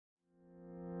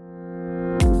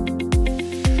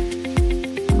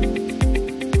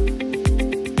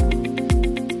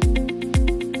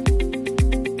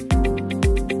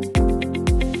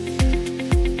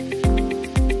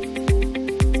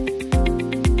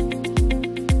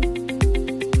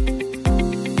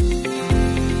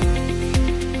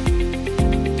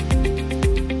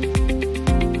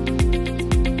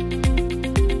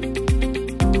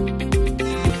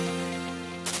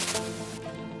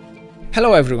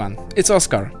Hello everyone, it's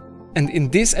Oskar, and in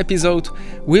this episode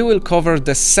we will cover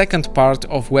the second part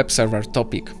of Webserver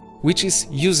topic, which is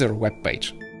user web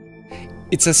page.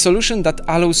 It's a solution that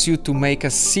allows you to make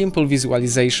a simple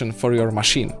visualization for your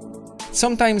machine.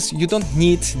 Sometimes you don't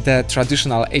need the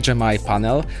traditional HMI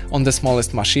panel on the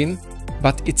smallest machine,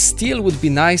 but it still would be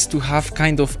nice to have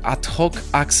kind of ad hoc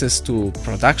access to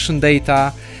production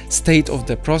data, state of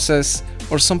the process,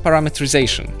 or some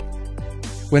parametrization.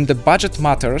 When the budget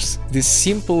matters, this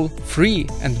simple, free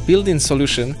and built-in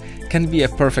solution can be a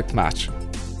perfect match.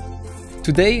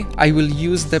 Today I will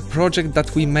use the project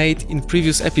that we made in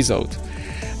previous episode,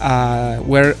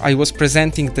 where I was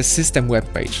presenting the system web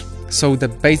page. So the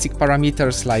basic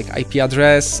parameters like IP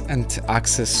address and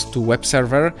access to web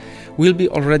server will be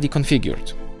already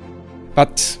configured.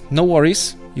 But no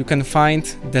worries, you can find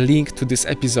the link to this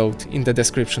episode in the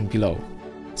description below.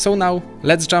 So now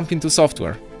let's jump into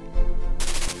software.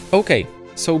 Okay,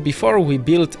 so before we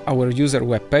build our user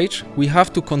web page, we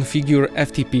have to configure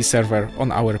FTP server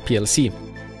on our PLC.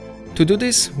 To do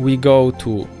this, we go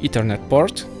to Ethernet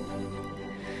port,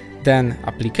 then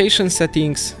Application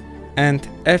Settings and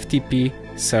FTP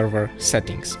Server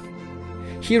Settings.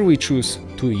 Here we choose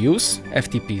to use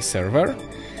FTP Server,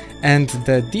 and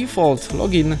the default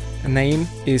login name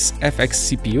is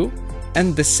FXCPU,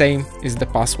 and the same is the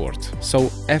password, so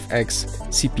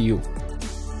FXCPU.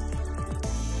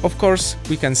 Of course,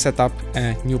 we can set up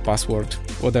a new password,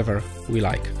 whatever we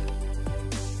like.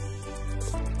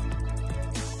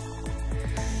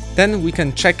 Then we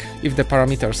can check if the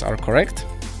parameters are correct.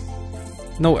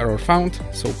 No error found,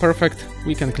 so perfect.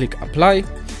 We can click apply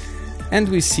and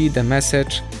we see the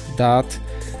message that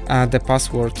the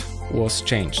password was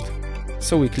changed.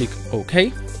 So we click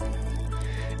OK,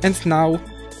 and now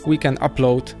we can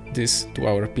upload this to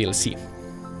our PLC.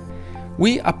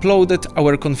 We uploaded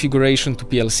our configuration to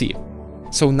PLC,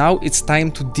 so now it's time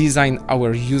to design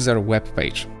our user web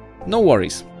page. No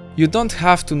worries, you don't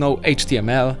have to know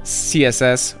HTML,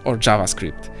 CSS or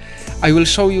JavaScript. I will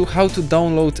show you how to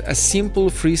download a simple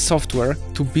free software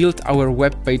to build our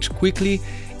web page quickly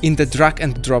in the drag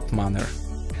and drop manner.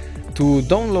 To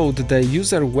download the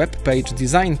user web page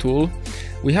design tool,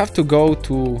 we have to go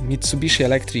to Mitsubishi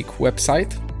Electric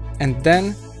website, and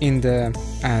then in the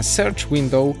search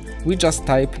window we just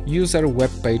type user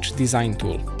web page design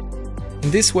tool.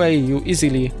 In this way you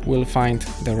easily will find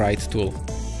the right tool.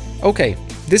 Okay,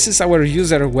 this is our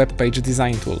user web page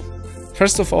design tool.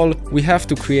 First of all, we have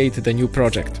to create the new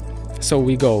project. So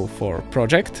we go for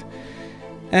project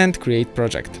and create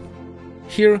project.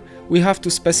 Here we have to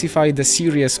specify the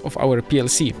series of our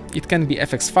PLC. It can be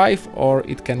FX5 or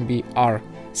it can be R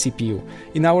CPU.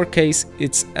 In our case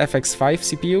it's FX5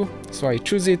 CPU, so I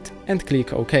choose it and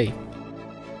click OK.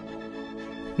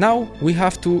 Now we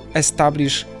have to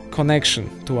establish connection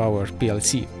to our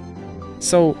PLC.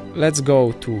 So let's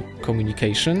go to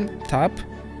Communication tab,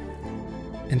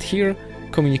 and here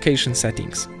Communication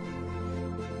Settings.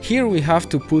 Here we have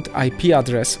to put IP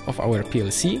address of our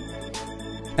PLC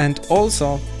and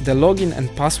also the login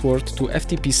and password to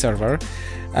FTP server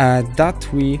that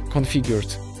we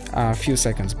configured a few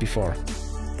seconds before.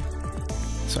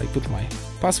 So I put my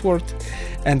password,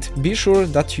 and be sure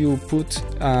that you put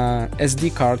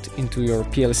SD card into your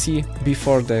PLC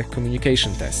before the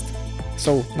communication test.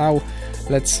 So now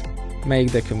let's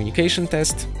make the communication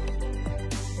test.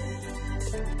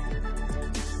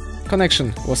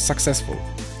 Connection was successful,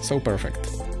 so perfect.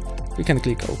 We can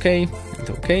click OK and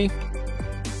OK.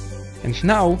 And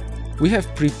now we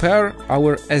have prepared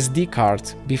our SD card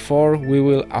before we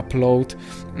will upload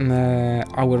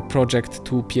our project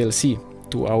to PLC,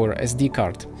 to our SD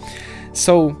card.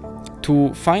 So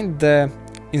to find the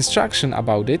instruction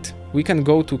about it, we can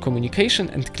go to Communication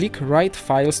and click Write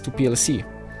Files to PLC.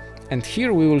 And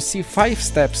here we will see 5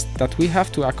 steps that we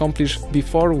have to accomplish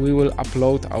before we will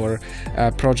upload our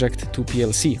project to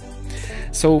PLC.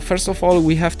 So first of all,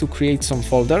 we have to create some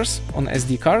folders on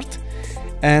SD card.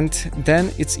 And then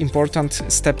it's important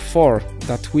step 4,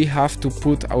 that we have to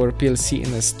put our PLC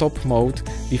in a stop mode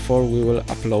before we will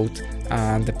upload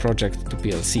the project to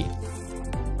PLC.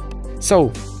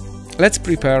 So let's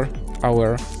prepare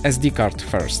our SD card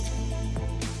first.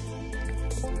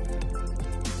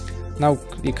 Now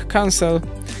click cancel,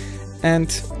 and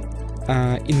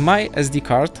in my SD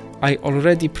card I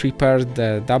already prepared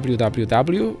the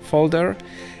www folder.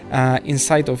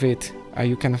 Inside of it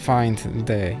you can find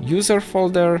the user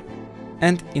folder,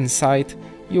 and inside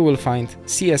you will find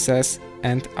CSS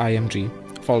and IMG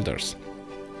folders.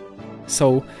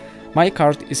 So my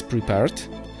card is prepared,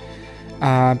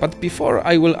 but before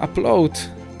I will upload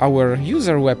our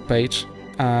user web page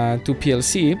to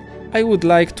PLC, I would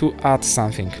like to add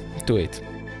something. to it.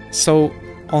 So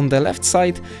on the left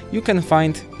side you can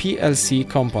find PLC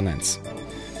components.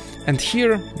 And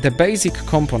here the basic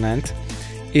component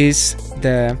is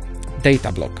the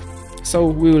data block. So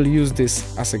we will use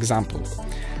this as example.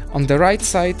 On the right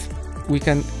side we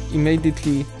can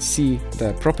immediately see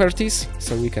the properties,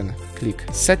 so we can click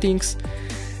settings,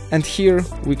 and here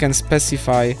we can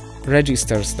specify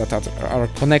registers that are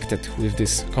connected with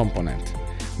this component.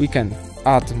 We can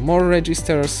add more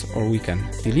registers or we can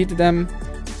delete them.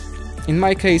 In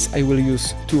my case I will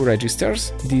use two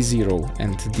registers, D0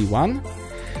 and D1.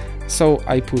 So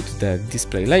I put the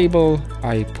display label,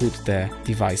 I put the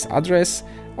device address,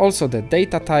 also the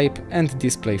data type and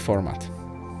display format.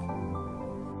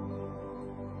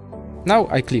 Now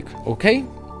I click OK,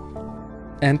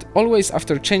 and always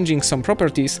after changing some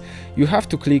properties you have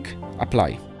to click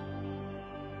Apply.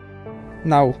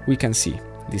 Now we can see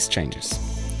these changes.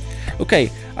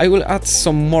 Okay, I will add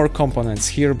some more components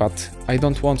here, but I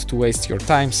don't want to waste your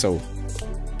time, so...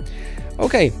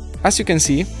 Okay, as you can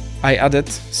see, I added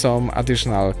some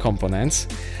additional components.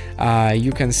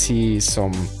 You can see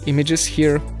some images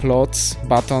here, plots,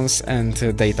 buttons and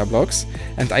data blocks.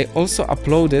 And I also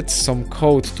uploaded some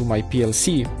code to my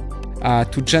PLC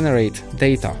to generate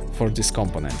data for these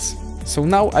components. So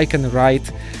now I can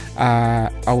write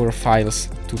our files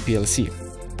to PLC.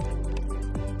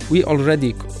 We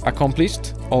already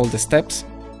accomplished all the steps,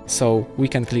 so we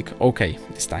can click OK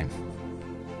this time.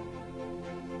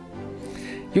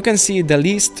 You can see the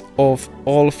list of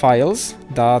all files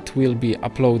that will be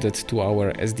uploaded to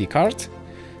our SD card,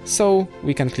 so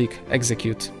we can click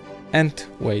execute and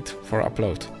wait for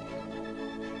upload.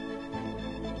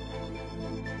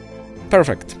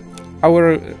 Perfect.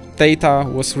 Our data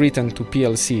was written to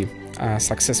PLC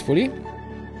successfully,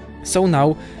 so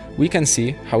now we can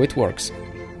see how it works.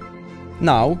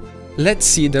 Now let's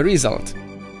see the result.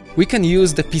 We can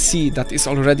use the PC that is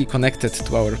already connected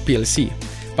to our PLC.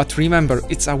 But remember,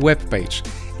 it's a web page.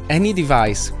 Any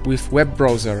device with web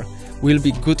browser will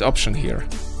be a good option here.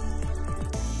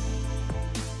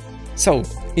 So,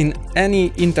 in any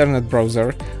internet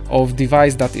browser of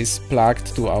device that is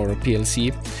plugged to our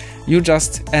PLC, you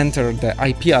just enter the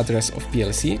IP address of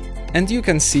PLC and you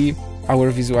can see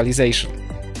our visualization.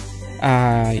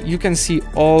 You can see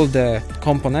all the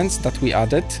components that we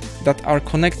added that are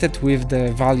connected with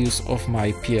the values of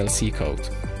my PLC code.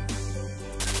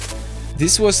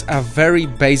 This was a very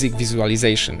basic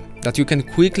visualization that you can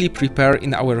quickly prepare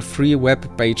in our free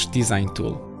web page design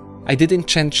tool. I didn't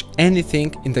change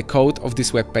anything in the code of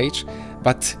this web page,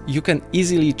 but you can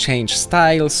easily change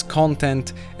styles,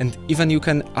 content, and even you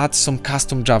can add some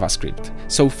custom JavaScript.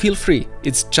 So feel free,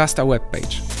 it's just a web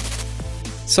page.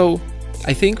 So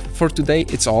I think for today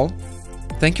it's all.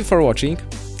 Thank you for watching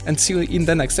and see you in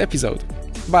the next episode.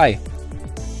 Bye!